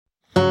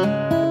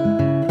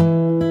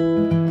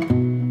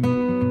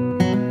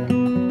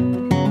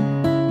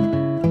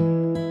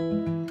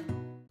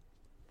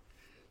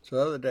So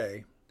the other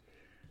day,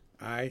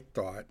 I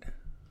thought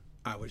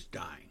I was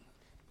dying.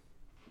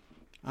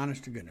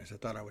 Honest to goodness, I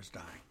thought I was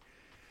dying.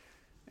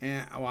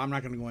 And well, I'm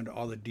not going to go into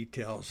all the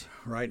details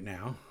right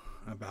now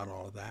about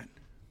all of that.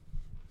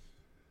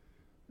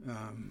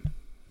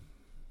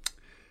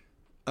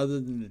 Other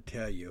than to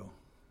tell you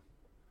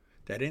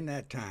that in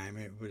that time,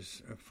 it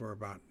was for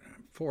about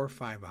 4 or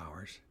 5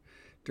 hours,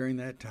 during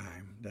that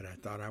time that I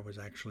thought I was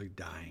actually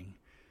dying,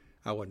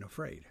 I wasn't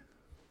afraid.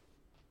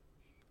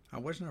 I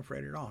wasn't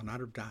afraid at all,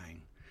 not of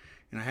dying.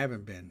 And I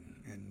haven't been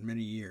in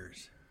many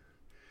years.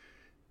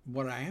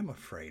 What I am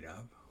afraid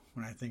of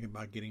when I think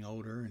about getting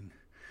older and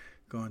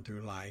going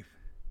through life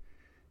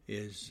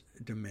is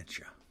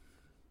dementia.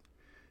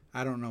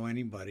 I don't know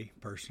anybody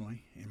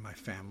personally in my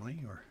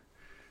family or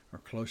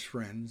close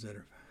friends that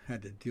have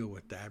had to deal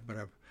with that, but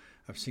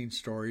I've seen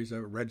stories,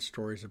 I've read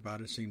stories about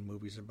it, seen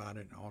movies about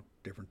it, and all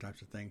different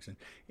types of things, and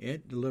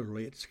it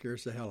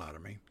scares the hell out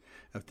of me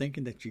of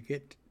thinking that you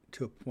get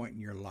to a point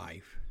in your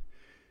life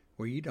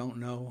where you don't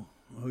know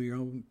who your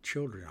own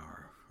children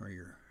are or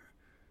your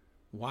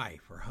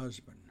wife or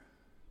husband.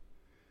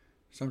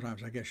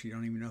 Sometimes I guess you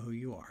don't even know who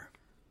you are.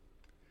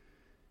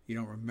 You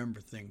don't remember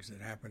things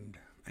that happened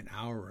an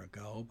hour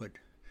ago, but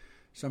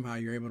somehow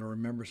you're able to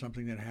remember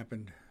something that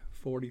happened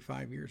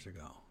 45 years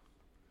ago.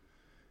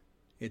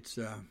 It's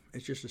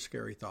just a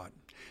scary thought.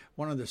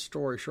 One of the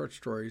short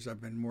stories I've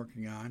been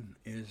working on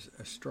is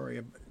a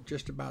story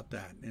just about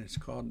that, and it's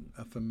called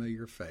A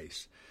Familiar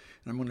Face.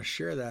 And I'm going to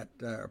share that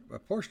a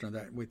portion of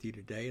that with you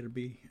today. It'll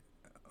be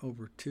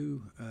over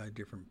 2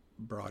 different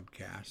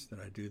broadcasts that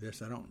I do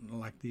this. I don't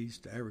like these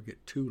to ever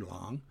get too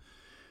long,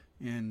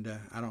 and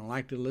I don't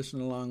like to listen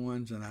to long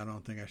ones, and I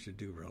don't think I should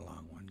do real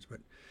long ones. But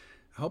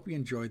I hope you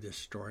enjoyed this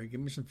story. Give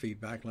me some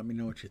feedback. Let me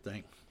know what you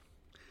think.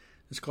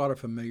 It's called A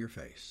Familiar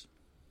Face.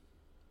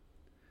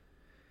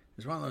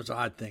 It's one of those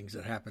odd things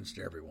that happens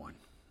to everyone.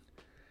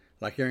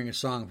 Like hearing a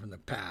song from the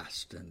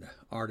past and the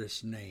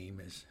artist's name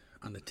is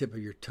on the tip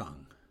of your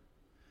tongue.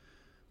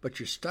 But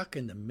you're stuck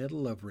in the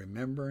middle of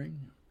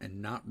remembering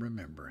and not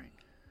remembering.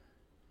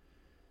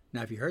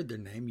 Now, if you heard their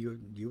name,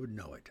 you would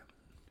know it.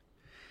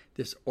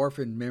 This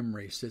orphaned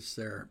memory sits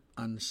there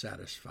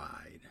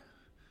unsatisfied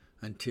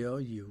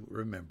until you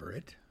remember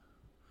it.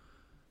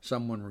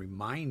 Someone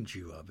reminds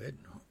you of it,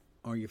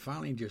 or you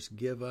finally just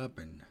give up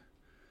and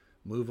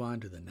move on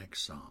to the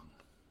next song.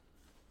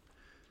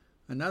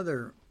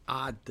 Another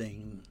odd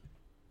thing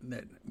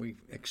that we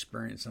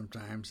experience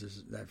sometimes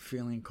is that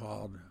feeling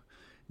called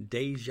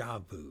deja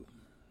vu.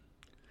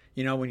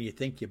 You know, when you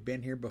think you've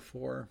been here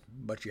before,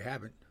 but you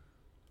haven't.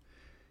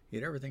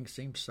 Yet everything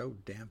seems so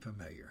damn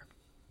familiar.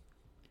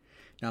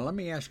 Now, let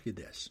me ask you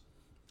this.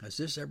 Has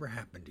this ever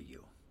happened to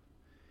you?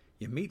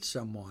 You meet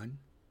someone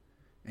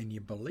and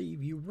you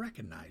believe you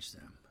recognize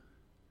them,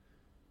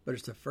 but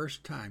it's the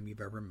first time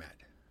you've ever met.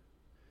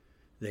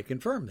 They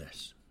confirm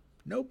this.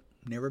 Nope,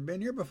 never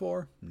been here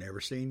before, never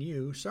seen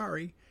you,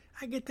 sorry.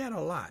 I get that a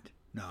lot.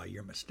 No,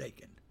 you're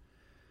mistaken.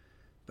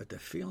 But the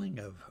feeling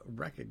of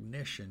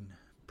recognition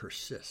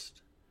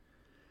persists.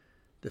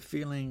 The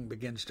feeling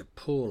begins to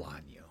pull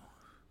on you.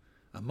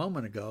 A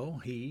moment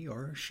ago, he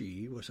or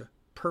she was a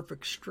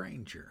perfect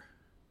stranger.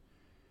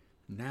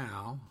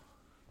 Now,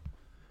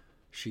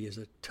 she is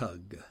a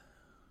tug.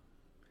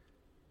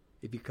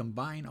 If you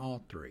combine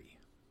all three,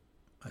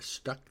 a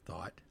stuck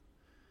thought,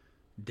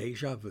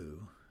 deja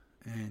vu,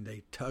 and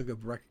a tug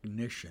of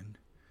recognition,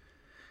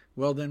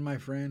 well then, my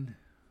friend,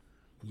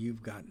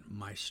 you've got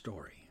my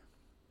story.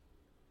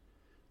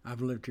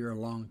 I've lived here a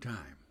long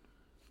time.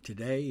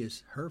 Today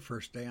is her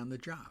first day on the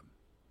job.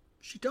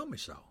 She told me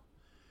so,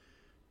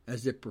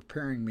 as if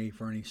preparing me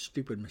for any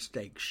stupid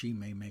mistakes she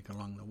may make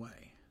along the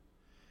way.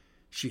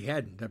 She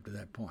hadn't up to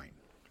that point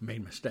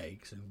made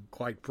mistakes, and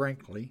quite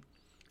frankly,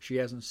 she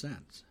hasn't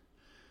since.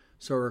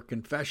 So her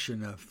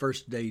confession of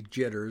first day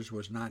jitters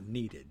was not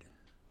needed,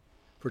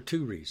 for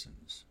 2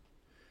 reasons.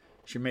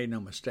 She made no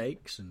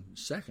mistakes, and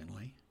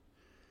secondly,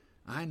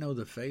 I know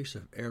the face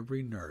of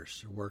every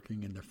nurse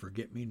working in the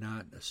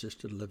Forget-Me-Not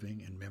Assisted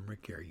Living and Memory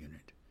Care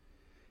Unit.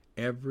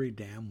 Every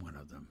damn one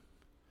of them.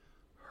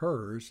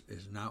 Hers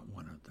is not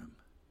one of them.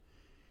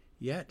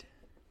 Yet,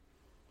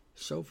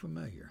 so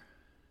familiar.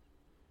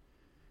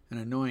 An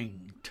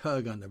annoying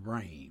tug on the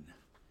brain.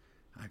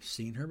 I've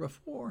seen her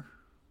before.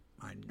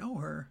 I know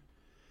her.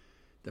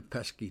 The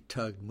pesky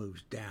tug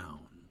moves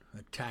down,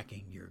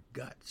 attacking your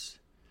guts.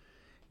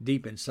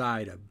 Deep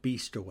inside, a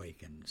beast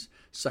awakens,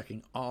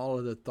 sucking all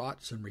of the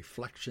thoughts and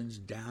reflections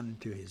down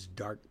into his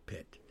dark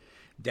pit.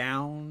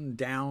 Down,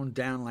 down,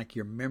 down, like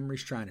your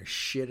memory's trying to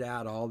shit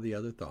out all the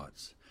other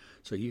thoughts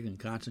so you can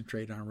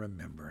concentrate on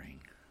remembering.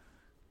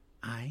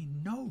 I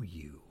know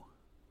you.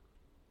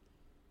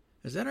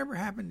 Has that ever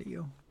happened to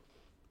you?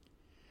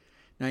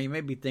 Now, you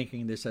may be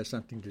thinking this has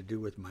something to do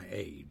with my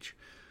age,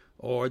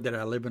 or that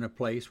I live in a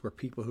place where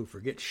people who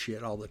forget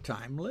shit all the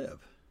time live.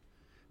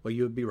 Well,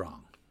 you would be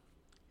wrong.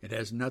 It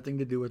has nothing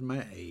to do with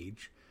my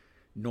age,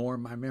 nor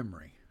my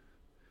memory.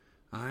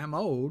 I am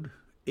old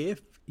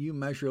if you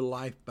measure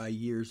life by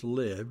years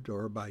lived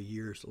or by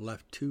years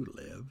left to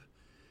live.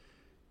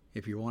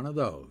 If you're one of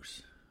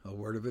those, a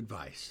word of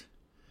advice.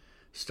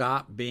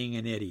 Stop being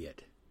an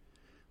idiot.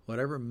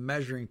 Whatever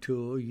measuring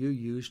tool you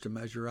use to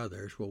measure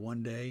others will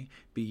one day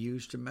be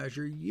used to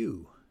measure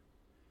you.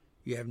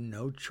 You have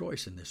no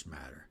choice in this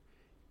matter.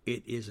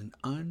 It is an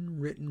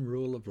unwritten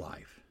rule of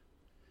life.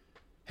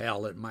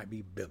 Hell, it might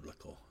be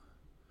biblical.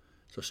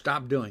 So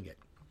stop doing it.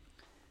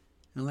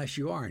 Unless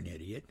you are an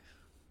idiot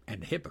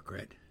and a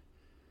hypocrite.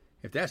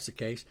 If that's the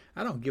case,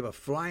 I don't give a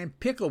flying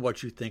pickle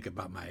what you think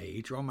about my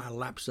age or my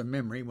lapse of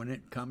memory when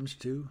it comes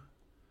to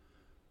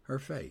her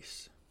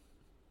face.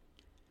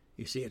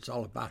 You see, it's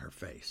all about her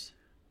face.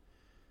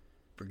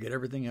 Forget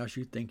everything else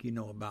you think you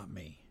know about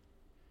me.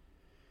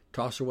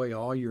 Toss away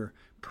all your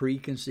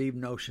preconceived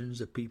notions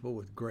of people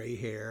with gray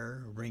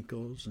hair,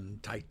 wrinkles,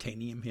 and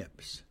titanium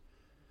hips.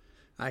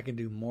 I can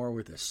do more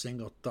with a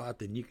single thought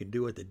than you can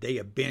do with a day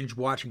of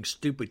binge-watching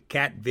stupid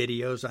cat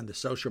videos on the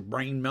social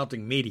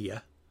brain-melting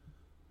media.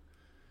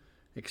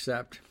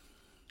 Except,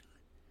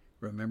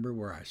 remember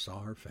where I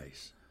saw her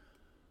face.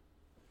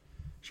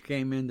 She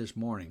came in this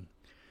morning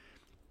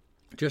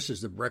just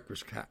as the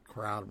breakfast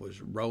crowd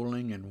was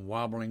rolling and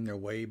wobbling their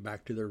way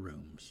back to their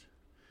rooms.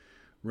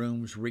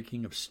 Rooms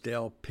reeking of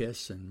stale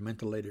piss and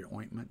mentholated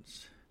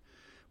ointments,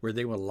 where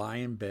they will lie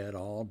in bed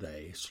all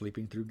day,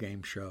 sleeping through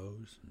game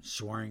shows and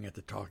swearing at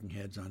the talking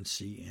heads on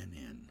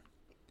CNN.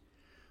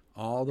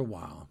 All the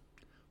while,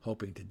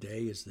 hoping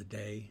today is the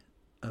day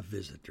a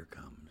visitor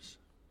comes.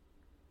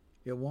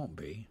 It won't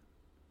be,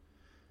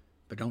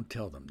 but don't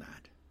tell them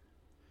that.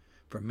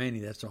 For many,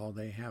 that's all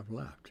they have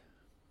left.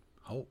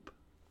 Hope.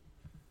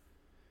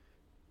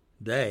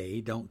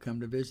 They don't come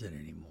to visit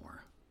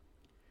anymore.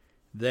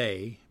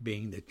 They,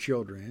 being the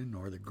children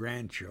or the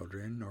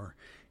grandchildren or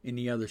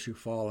any others who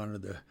fall under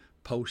the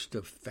post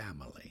of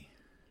family.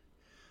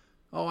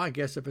 Oh, I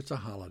guess if it's a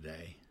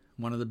holiday,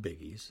 one of the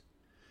biggies,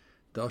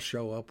 they'll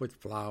show up with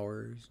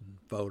flowers and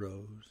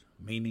photos,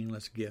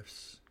 meaningless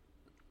gifts,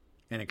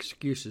 and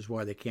excuses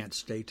why they can't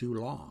stay too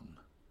long.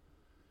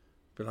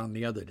 But on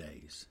the other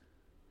days,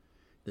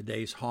 the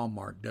days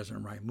Hallmark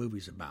doesn't write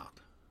movies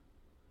about,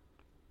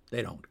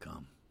 they don't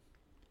come.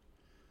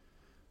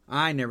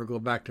 I never go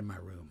back to my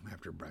room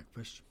after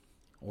breakfast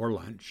or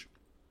lunch,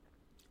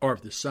 or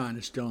if the sun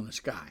is still in the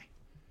sky.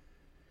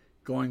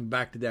 Going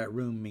back to that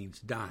room means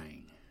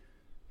dying.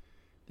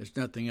 There's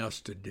nothing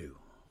else to do.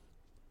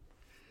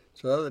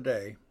 So the other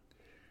day,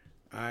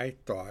 I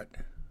thought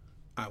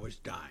I was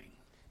dying.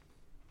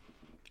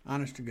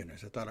 Honest to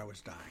goodness, I thought I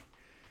was dying.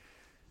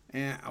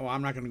 And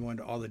I'm not going to go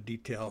into all the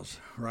details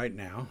right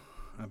now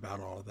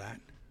about all of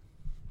that.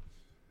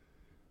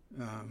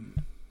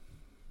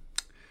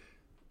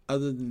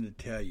 Other than to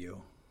tell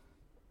you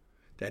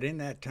that in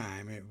that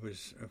time, it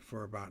was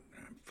for about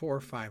 4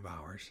 or 5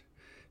 hours,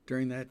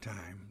 during that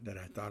time that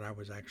I thought I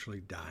was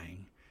actually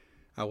dying,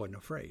 I wasn't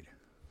afraid.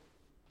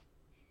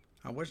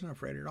 I wasn't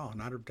afraid at all,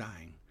 not of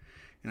dying.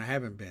 And I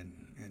haven't been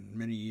in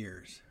many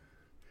years.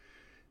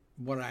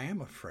 What I am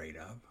afraid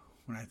of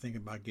when I think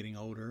about getting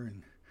older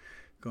and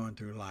going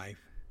through life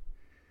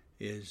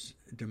is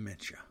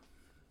dementia.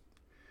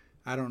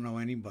 I don't know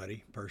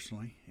anybody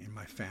personally in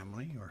my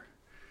family or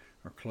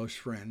close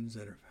friends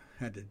that have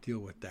had to deal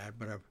with that,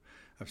 but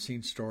I've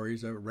seen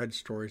stories, I've read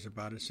stories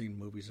about it, seen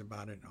movies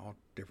about it, and all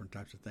different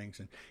types of things,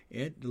 and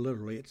it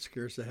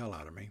scares the hell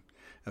out of me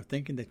of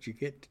thinking that you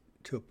get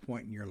to a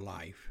point in your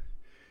life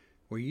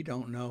where you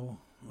don't know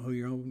who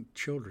your own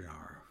children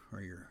are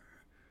or your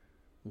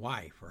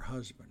wife or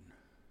husband.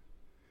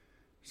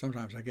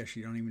 Sometimes I guess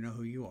you don't even know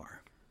who you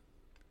are.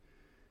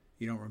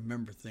 You don't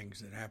remember things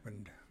that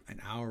happened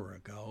an hour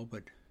ago,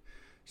 but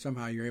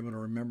somehow you're able to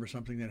remember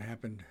something that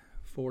happened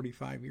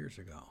 45 years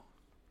ago.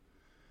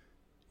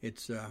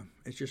 It's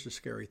just a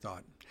scary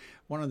thought.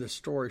 One of the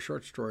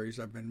short stories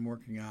I've been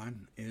working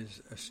on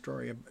is a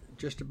story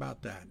just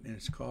about that, and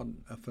it's called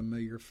A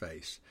Familiar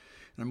Face.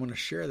 And I'm going to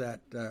share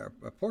that,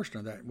 a portion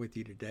of that with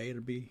you today.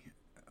 It'll be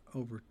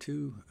over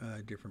 2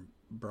 different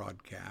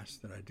broadcasts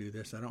that I do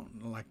this. I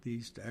don't like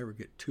these to ever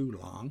get too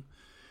long,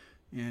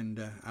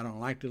 and I don't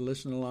like to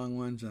listen to long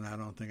ones, and I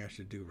don't think I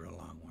should do real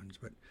long ones.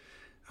 But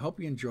I hope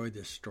you enjoyed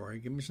this story.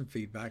 Give me some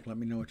feedback. Let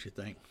me know what you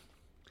think.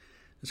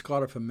 It's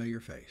called A Familiar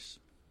Face.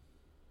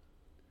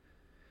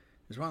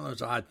 It's one of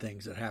those odd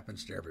things that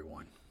happens to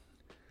everyone.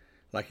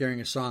 Like hearing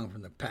a song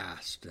from the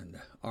past and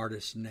the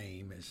artist's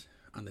name is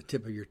on the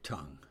tip of your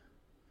tongue.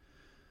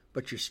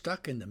 But you're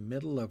stuck in the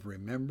middle of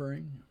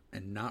remembering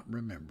and not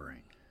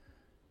remembering.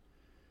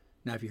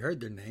 Now, if you heard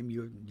their name,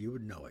 you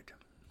would know it.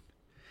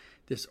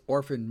 This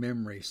orphaned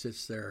memory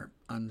sits there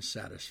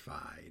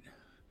unsatisfied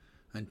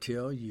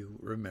until you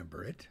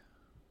remember it.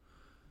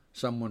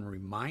 Someone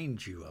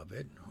reminds you of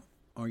it,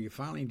 or you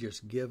finally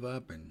just give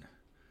up and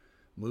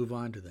move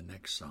on to the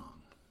next song.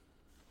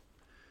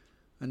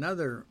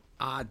 Another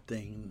odd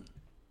thing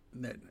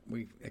that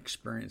we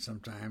experience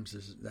sometimes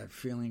is that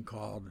feeling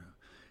called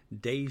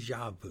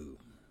deja vu.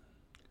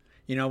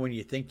 You know, when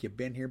you think you've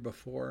been here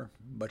before,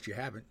 but you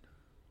haven't,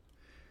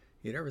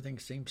 yet everything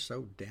seems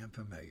so damn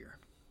familiar.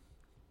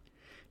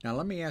 Now,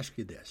 let me ask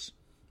you this.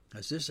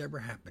 Has this ever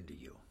happened to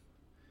you?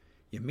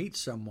 You meet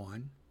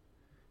someone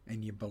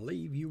and you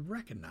believe you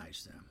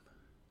recognize them,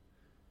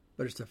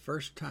 but it's the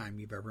first time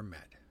you've ever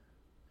met.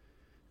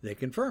 They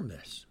confirm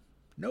this.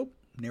 Nope,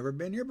 never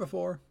been here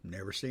before,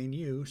 never seen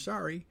you,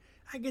 sorry.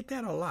 I get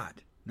that a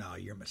lot. No,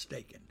 you're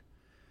mistaken.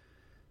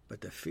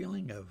 But the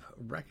feeling of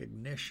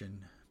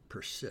recognition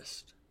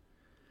persists.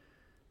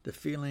 The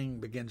feeling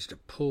begins to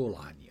pull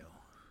on you.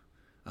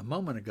 A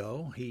moment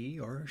ago, he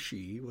or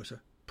she was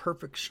a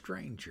perfect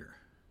stranger.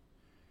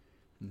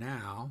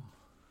 Now,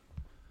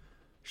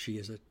 she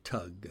is a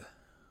tug.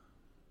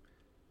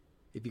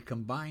 If you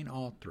combine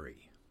all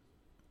three,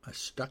 a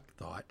stuck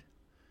thought,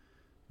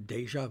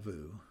 deja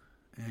vu,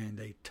 and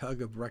a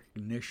tug of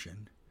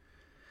recognition,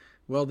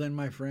 well then,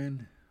 my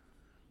friend,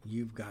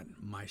 you've got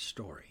my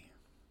story.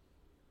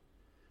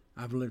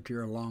 I've lived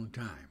here a long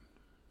time.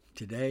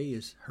 Today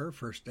is her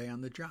first day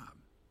on the job.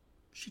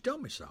 She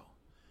told me so,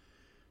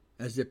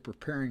 as if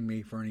preparing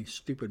me for any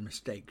stupid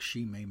mistakes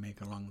she may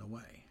make along the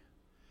way.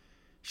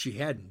 She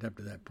hadn't, up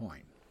to that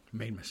point,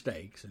 made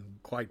mistakes,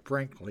 and quite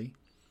frankly,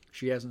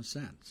 she hasn't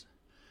since.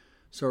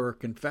 So her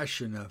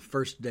confession of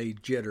first day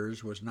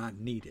jitters was not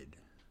needed,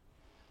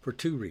 for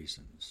two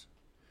reasons.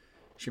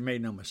 She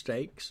made no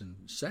mistakes, and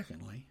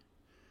secondly,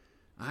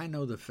 I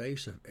know the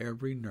face of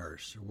every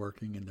nurse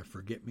working in the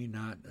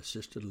Forget-Me-Not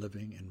Assisted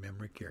Living and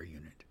Memory Care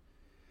Unit.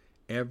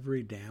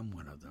 Every damn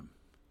one of them.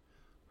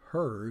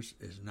 Hers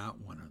is not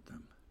one of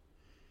them.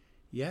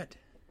 Yet,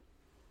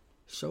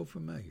 so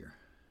familiar.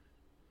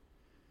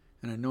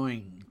 An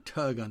annoying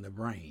tug on the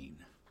brain.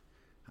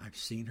 I've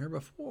seen her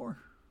before.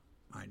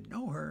 I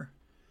know her.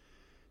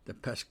 The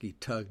pesky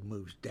tug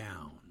moves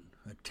down,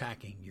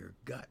 attacking your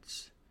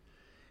guts.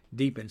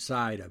 Deep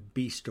inside, a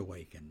beast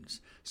awakens,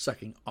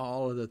 sucking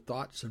all of the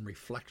thoughts and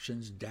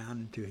reflections down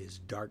into his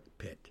dark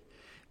pit.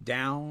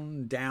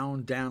 Down,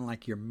 down, down,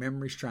 like your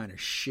memory's trying to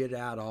shit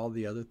out all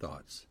the other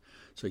thoughts,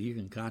 so you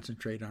can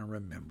concentrate on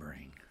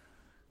remembering.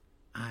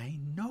 I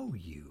know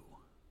you.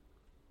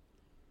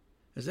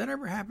 Has that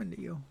ever happened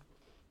to you?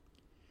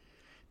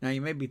 Now,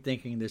 you may be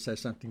thinking this has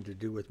something to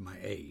do with my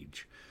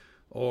age,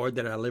 or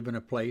that I live in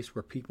a place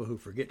where people who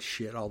forget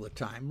shit all the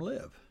time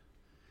live.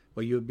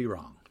 Well, you would be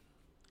wrong.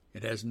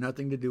 It has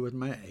nothing to do with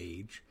my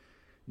age,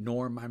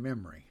 nor my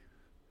memory.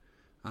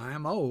 I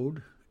am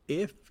old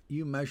if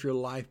you measure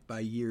life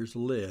by years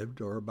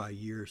lived or by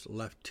years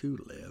left to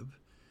live.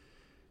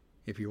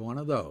 If you're one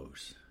of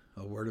those,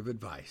 a word of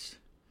advice.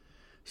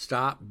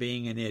 Stop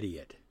being an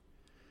idiot.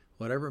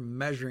 Whatever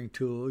measuring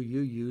tool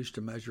you use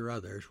to measure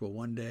others will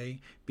one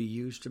day be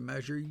used to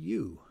measure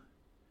you.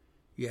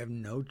 You have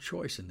no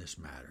choice in this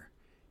matter.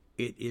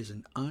 It is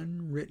an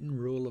unwritten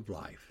rule of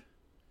life.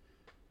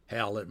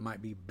 Hell, it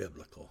might be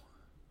biblical.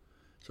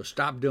 So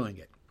stop doing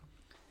it.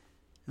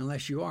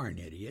 Unless you are an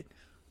idiot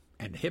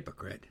and a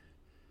hypocrite.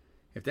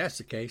 If that's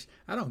the case,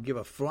 I don't give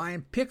a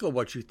flying pickle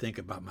what you think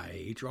about my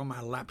age or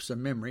my lapse of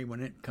memory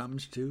when it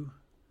comes to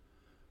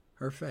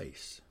her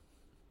face.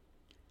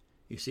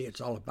 You see,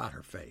 it's all about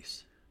her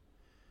face.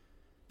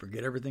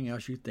 Forget everything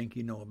else you think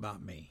you know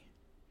about me.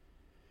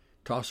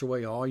 Toss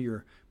away all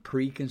your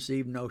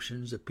preconceived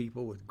notions of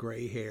people with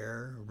gray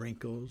hair,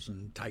 wrinkles,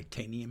 and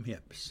titanium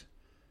hips.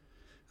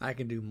 I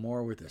can do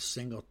more with a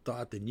single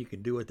thought than you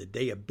can do with a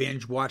day of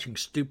binge-watching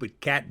stupid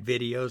cat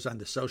videos on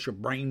the social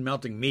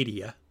brain-melting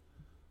media.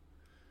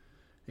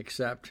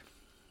 Except,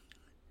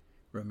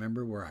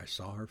 remember where I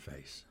saw her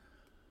face.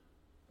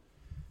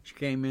 She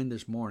came in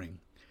this morning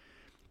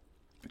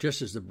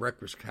just as the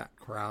breakfast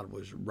crowd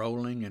was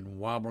rolling and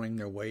wobbling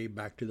their way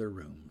back to their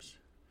rooms.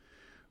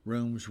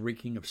 Rooms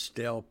reeking of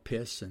stale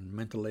piss and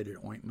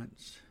mentholated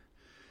ointments,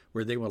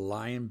 where they will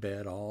lie in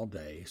bed all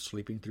day,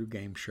 sleeping through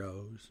game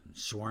shows and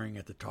swearing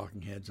at the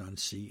talking heads on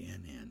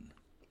CNN.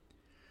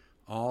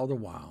 All the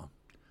while,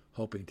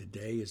 hoping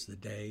today is the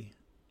day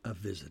a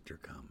visitor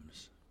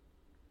comes.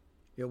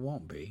 It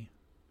won't be,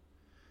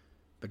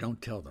 but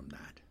don't tell them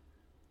that.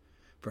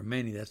 For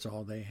many, that's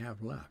all they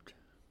have left.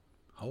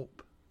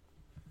 Hope.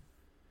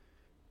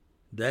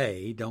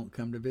 They don't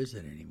come to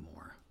visit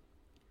anymore.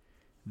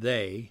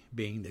 They,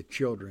 being the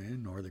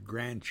children or the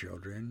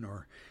grandchildren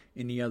or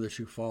any others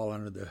who fall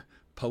under the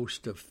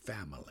post of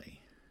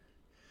family.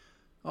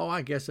 Oh,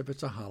 I guess if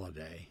it's a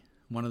holiday,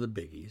 one of the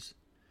biggies,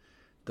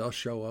 they'll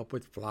show up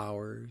with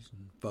flowers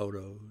and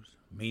photos,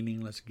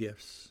 meaningless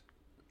gifts,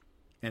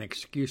 and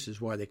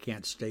excuses why they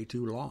can't stay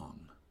too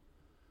long.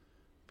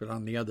 But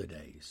on the other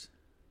days,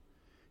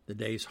 the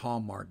days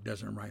Hallmark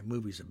doesn't write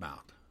movies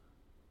about,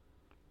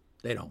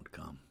 they don't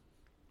come.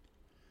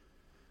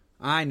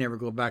 I never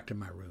go back to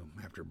my room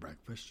after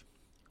breakfast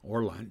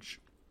or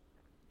lunch,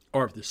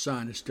 or if the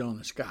sun is still in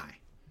the sky.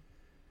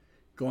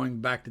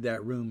 Going back to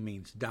that room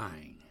means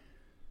dying.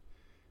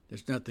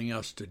 There's nothing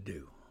else to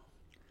do.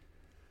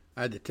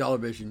 I had the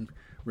television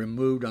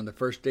removed on the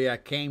first day I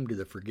came to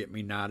the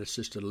Forget-Me-Not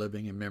Assisted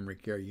Living and Memory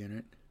Care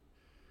Unit.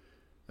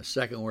 A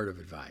second word of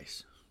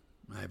advice.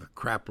 I have a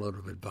crapload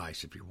of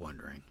advice if you're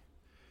wondering.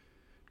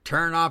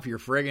 Turn off your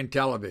friggin'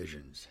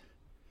 televisions.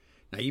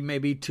 Now, you may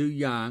be too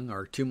young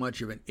or too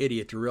much of an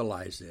idiot to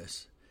realize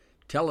this.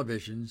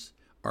 Televisions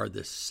are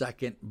the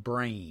second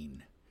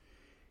brain.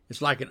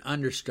 It's like an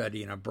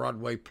understudy in a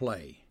Broadway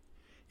play.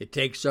 It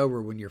takes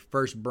over when your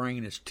first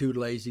brain is too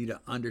lazy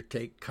to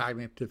undertake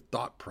cognitive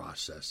thought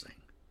processing.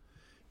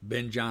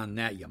 Binge on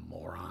that, you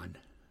moron.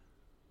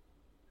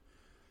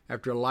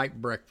 After a light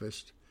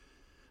breakfast,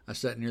 I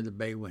sat near the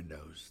bay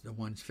windows, the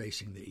ones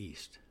facing the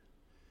east.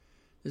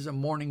 This is a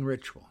morning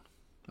ritual,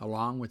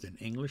 along with an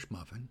English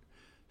muffin,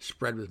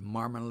 spread with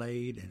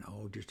marmalade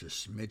and, just a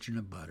smidgen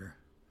of butter,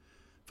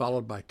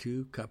 followed by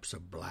 2 cups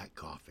of black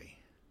coffee.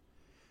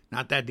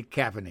 Not that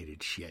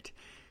decaffeinated shit.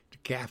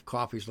 Decaf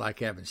coffee's like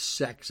having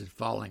sex and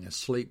falling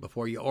asleep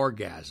before you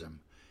orgasm.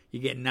 You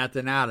get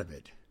nothing out of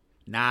it.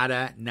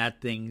 Nada,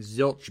 nothing,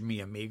 zilch, mi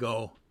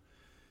amigo.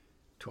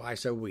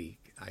 Twice a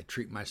week, I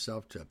treat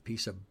myself to a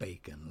piece of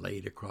bacon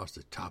laid across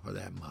the top of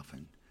that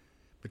muffin,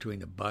 between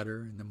the butter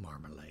and the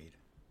marmalade.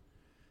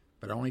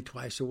 But only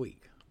twice a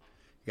week.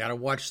 You gotta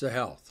watch the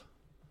health.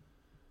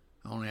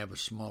 I only have a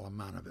small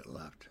amount of it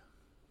left.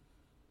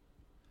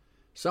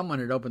 Someone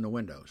had opened the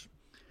windows,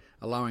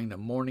 allowing the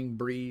morning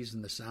breeze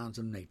and the sounds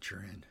of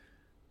nature in.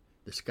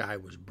 The sky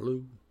was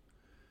blue.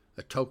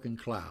 A token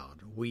cloud,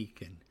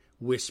 weak and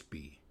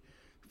wispy,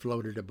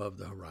 floated above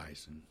the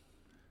horizon.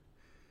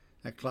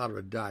 That cloud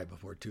would die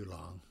before too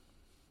long,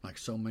 like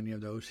so many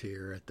of those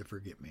here at the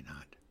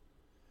Forget-Me-Not.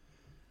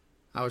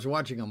 I was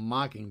watching a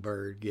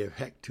mockingbird give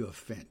heck to a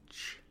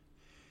finch,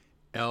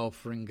 El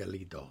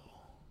Fringalido,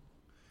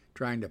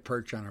 trying to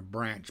perch on a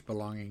branch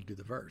belonging to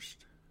the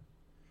first.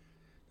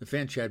 The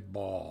finch had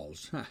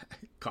balls,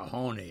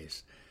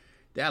 cojones.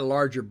 That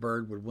larger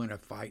bird would win a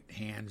fight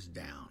hands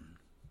down.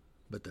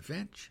 But the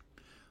finch,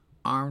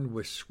 armed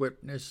with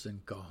swiftness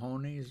and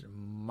cojones,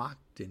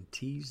 mocked and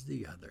teased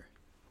the other.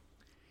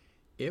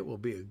 It will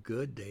be a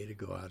good day to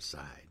go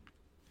outside.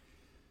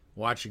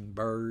 Watching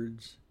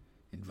birds,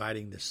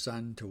 inviting the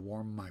sun to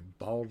warm my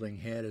balding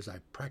head as I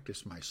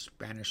practice my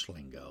Spanish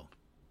lingo.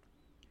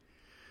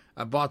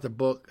 I bought the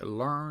book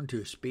Learn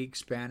to Speak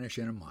Spanish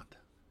in a Month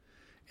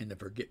in the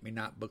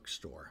Forget-Me-Not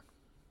bookstore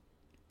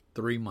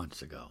 3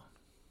 months ago.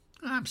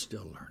 I'm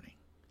still learning.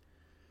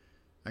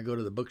 I go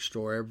to the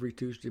bookstore every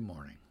Tuesday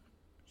morning.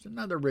 It's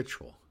another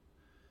ritual.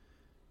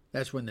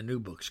 That's when the new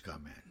books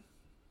come in.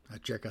 I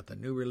check out the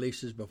new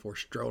releases before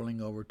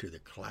strolling over to the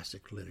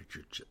classic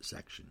literature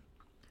section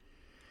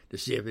to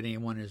see if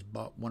anyone has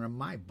bought one of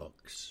my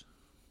books.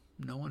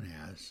 No one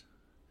has.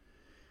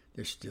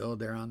 They're still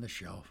there on the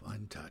shelf,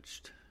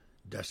 untouched.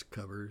 Dust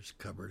covers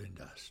covered in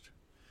dust.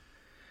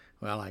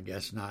 Well, I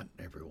guess not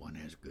everyone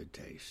has good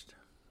taste.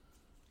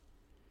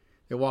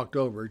 They walked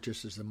over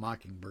just as the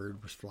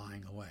mockingbird was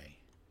flying away.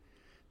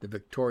 The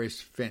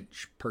victorious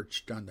finch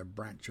perched on the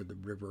branch of the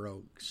river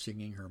oak,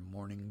 singing her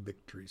morning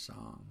victory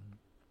song.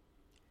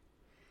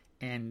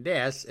 And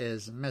this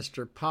is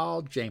Mr.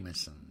 Paul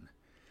Jameson.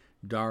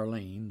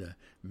 Darlene, the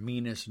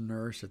meanest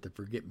nurse at the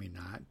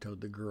Forget-Me-Not,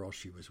 told the girl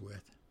she was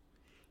with.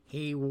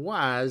 He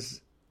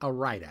was a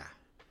writer.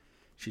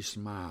 She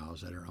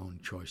smiles at her own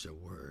choice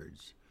of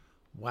words.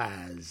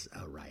 Was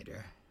a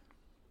writer.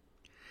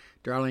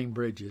 Darlene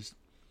Bridges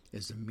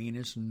is the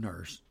meanest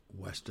nurse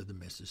west of the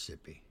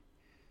Mississippi.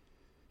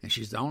 And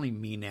she's the only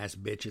mean-ass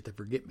bitch at the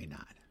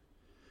Forget-Me-Not.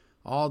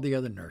 All the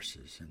other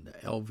nurses and the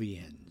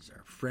LVNs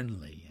are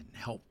friendly and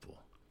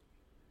helpful.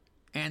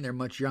 And they're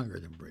much younger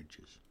than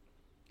Bridges.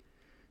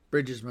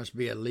 Bridges must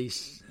be at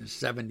least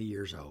 70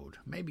 years old,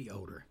 maybe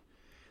older.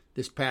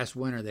 This past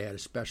winter they had a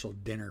special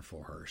dinner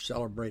for her,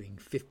 celebrating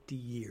 50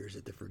 years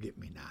at the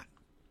Forget-Me-Not.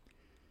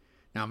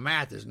 Now,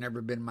 math has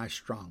never been my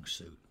strong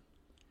suit,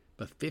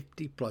 but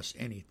 50 plus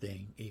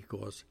anything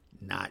equals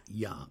not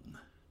young.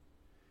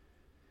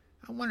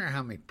 I wonder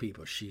how many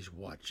people she's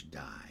watched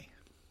die.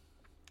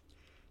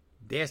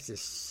 This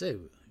is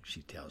Sue,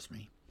 she tells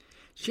me.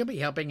 She'll be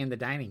helping in the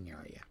dining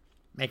area,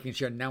 making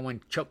sure no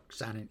one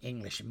chokes on an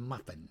English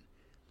muffin.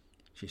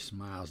 She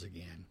smiles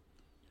again.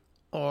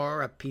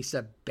 Or a piece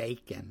of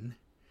bacon,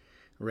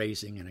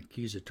 raising an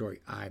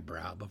accusatory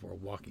eyebrow before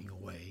walking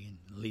away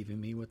and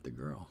leaving me with the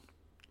girl.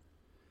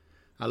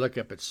 I look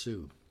up at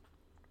Sue.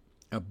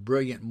 A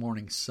brilliant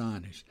morning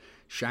sun is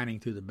shining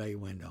through the bay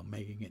window,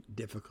 making it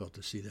difficult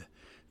to see the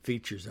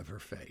features of her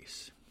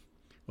face,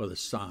 with the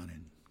sun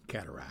and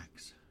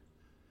cataracts.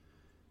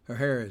 Her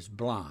hair is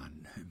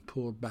blonde and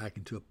pulled back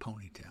into a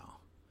ponytail.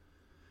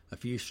 A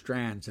few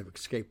strands have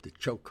escaped the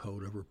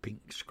chokehold of her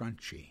pink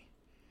scrunchie.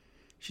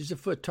 She's a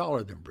foot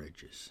taller than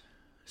Bridges,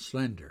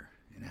 slender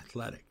and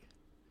athletic.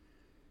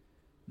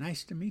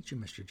 Nice to meet you,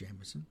 Mr.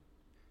 Jameson.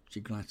 She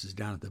glances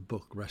down at the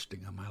book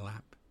resting on my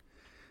lap.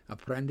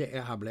 Aprende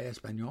a hablar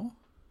español?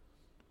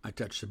 I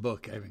touched the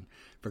book, having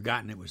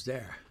forgotten it was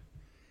there.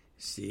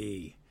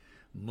 Sí,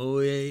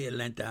 muy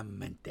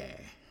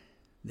lentamente.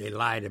 They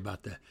lied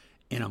about the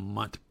in a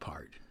month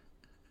part.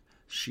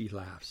 She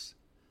laughs.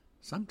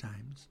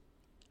 Sometimes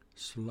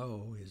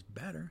slow is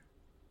better.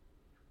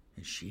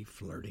 Is she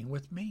flirting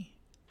with me?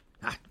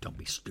 Don't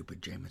be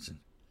stupid, Jameson.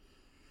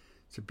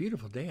 It's a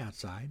beautiful day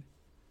outside.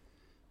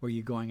 Were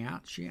you going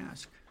out? She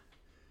asked.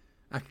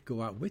 I could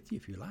go out with you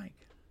if you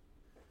like.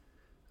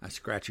 I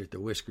scratch at the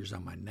whiskers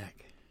on my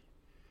neck.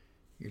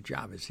 Your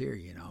job is here,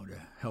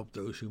 to help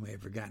those who may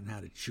have forgotten how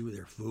to chew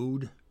their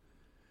food.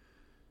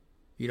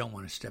 You don't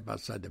want to step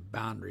outside the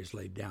boundaries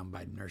laid down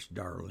by Nurse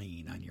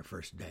Darlene on your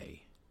first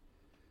day.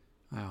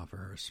 I offer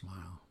her a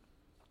smile.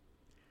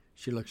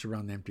 She looks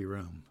around the empty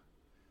room.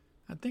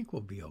 I think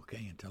we'll be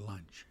okay until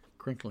lunch.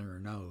 Crinkling her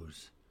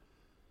nose,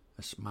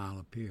 a smile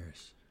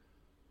appears.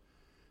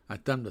 I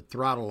thumb the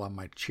throttle on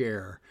my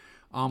chair,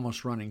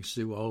 almost running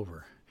Sue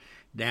over.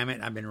 Damn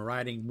it, I've been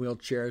riding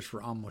wheelchairs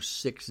for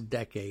almost 6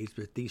 decades,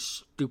 but these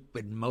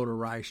stupid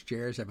motorized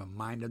chairs have a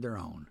mind of their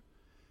own.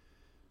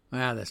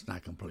 Well, that's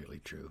not completely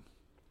true.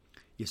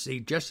 You see,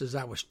 just as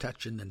I was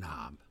touching the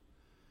knob,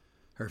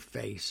 her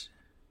face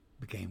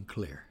became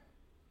clear,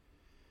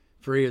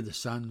 free of the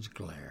sun's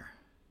glare.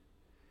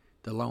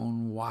 The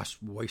lone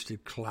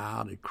wasp-waisted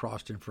cloud had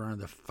crossed in front of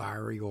the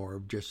fiery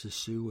orb just as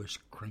Sue was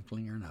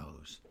crinkling her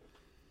nose.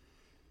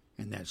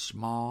 And that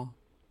small,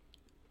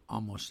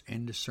 almost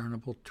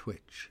indiscernible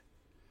twitch,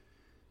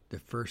 the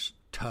first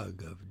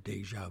tug of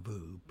déjà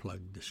vu,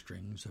 plugged the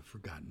strings of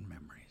forgotten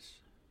memories.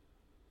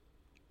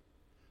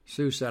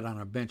 Sue sat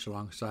on a bench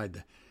alongside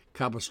the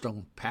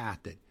cobblestone path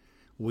that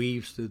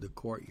weaves through the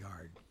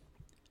courtyard.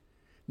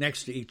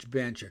 Next to each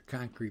bench, a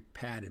concrete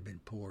pad had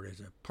been poured as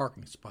a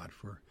parking spot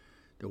for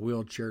the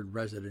wheelchaired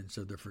residents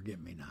of the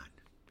Forget-Me-Not.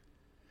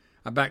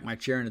 I backed my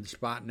chair into the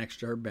spot next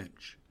to her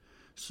bench.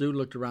 Sue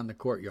looked around the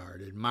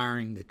courtyard,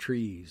 admiring the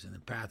trees and the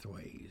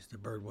pathways, the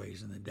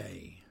birdways and the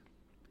day.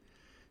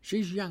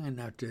 She's young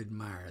enough to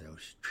admire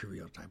those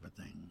trivial type of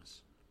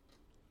things.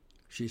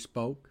 She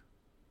spoke.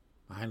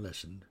 I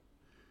listened.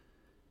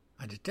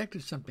 I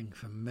detected something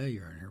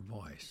familiar in her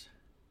voice,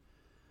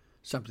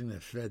 something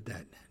that fed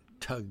that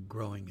tug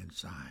growing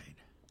inside.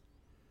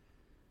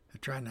 I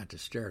tried not to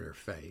stare at her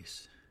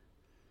face.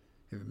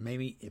 If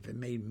it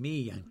made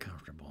me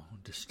uncomfortable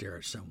to stare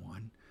at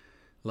someone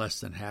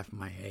less than half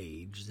my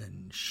age,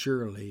 then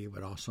surely it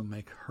would also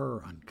make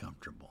her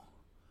uncomfortable.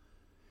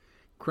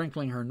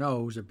 Crinkling her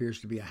nose appears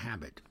to be a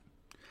habit,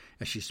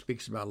 as she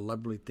speaks about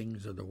lovely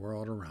things of the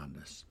world around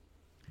us.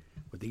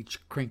 With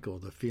each crinkle,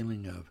 the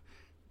feeling of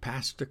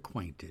past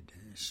acquainted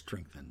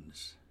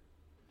strengthens.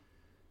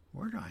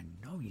 Where do I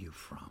know you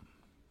from?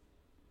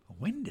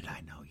 When did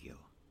I know you?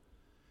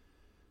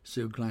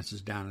 Sue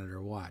glances down at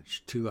her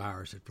watch. 2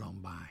 hours had flown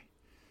by.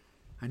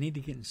 I need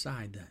to get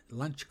inside. The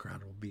lunch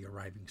crowd will be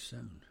arriving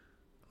soon.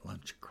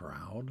 Lunch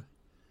crowd?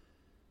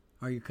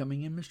 Are you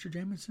coming in, Mr.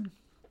 Jamison?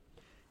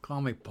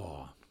 Call me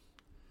Paul.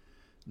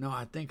 No,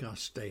 I think I'll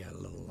stay a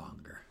little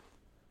longer.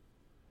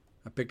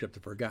 I picked up the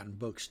forgotten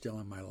book still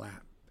in my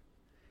lap.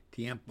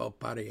 Tiempo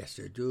para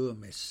estudiar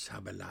mis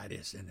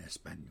habilidades en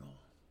español.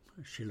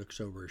 She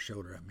looks over her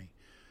shoulder at me,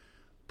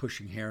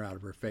 pushing hair out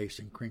of her face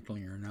and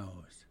crinkling her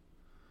nose.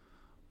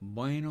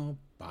 Bueno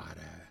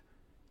para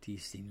ti,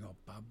 Señor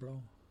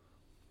Pablo.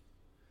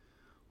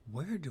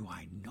 Where do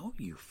I know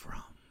you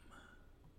from?